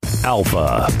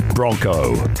Alfa,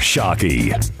 Bronco,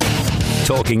 Sharky.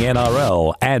 Talking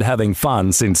NRL and having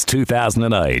fun since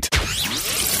 2008.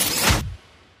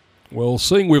 Well,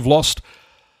 seeing we've lost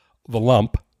the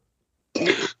lump,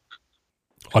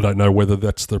 I don't know whether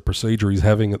that's the procedure he's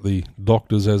having at the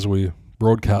doctors as we're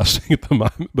broadcasting at the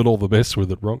moment, but all the best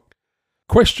with it, Bronc.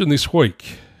 Question this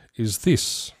week is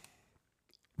this.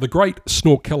 The great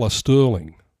Snorkella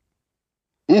Sterling,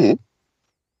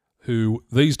 who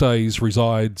these days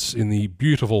resides in the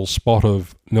beautiful spot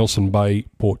of Nelson Bay,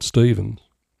 Port Stephens,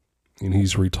 in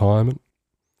his retirement,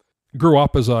 grew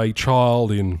up as a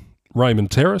child in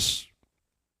Raymond Terrace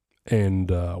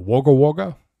and Wagga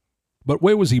Wagga. But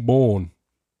where was he born?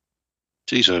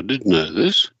 Geez, I did know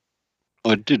this.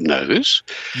 I did know this.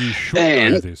 You should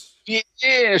know this.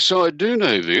 Yes, I do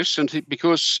know this, and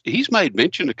because he's made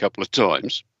mention a couple of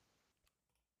times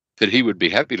that he would be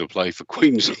happy to play for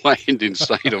Queensland in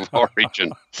state of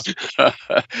origin.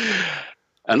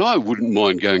 And I wouldn't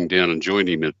mind going down and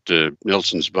joining him at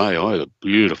Nelson's Bay either.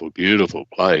 Beautiful, beautiful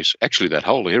place. Actually, that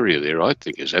whole area there, I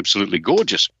think, is absolutely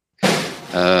gorgeous.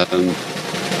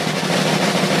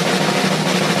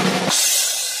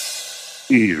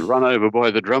 He's run over by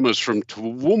the drummers from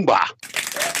Toowoomba.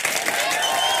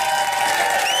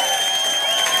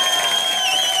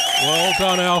 Well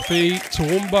done, Alfie.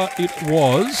 Toowoomba it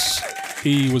was.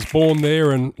 He was born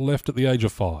there and left at the age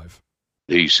of 5.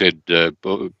 He said,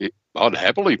 I'd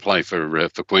happily play for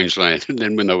Queensland. And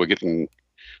then when they were getting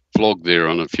flogged there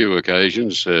on a few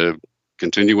occasions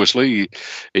continuously,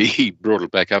 he brought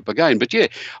it back up again. But yeah,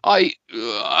 I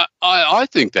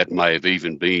think that may have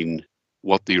even been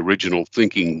what the original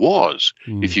thinking was.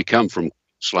 If you come from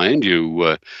Queensland,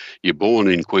 you're born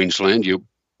in Queensland, you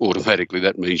automatically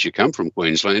that means you come from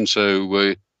Queensland,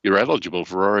 so you're eligible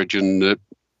for Origin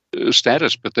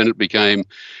status. But then it became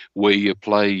where you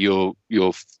play your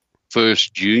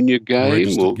first junior game.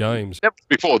 Registered games. That was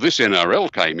before this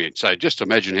NRL came in, so just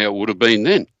imagine how it would have been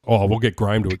then. Oh, we'll get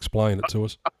Graham to explain it to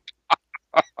us.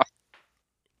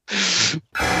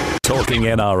 Talking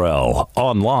NRL,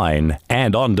 online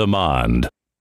and on demand.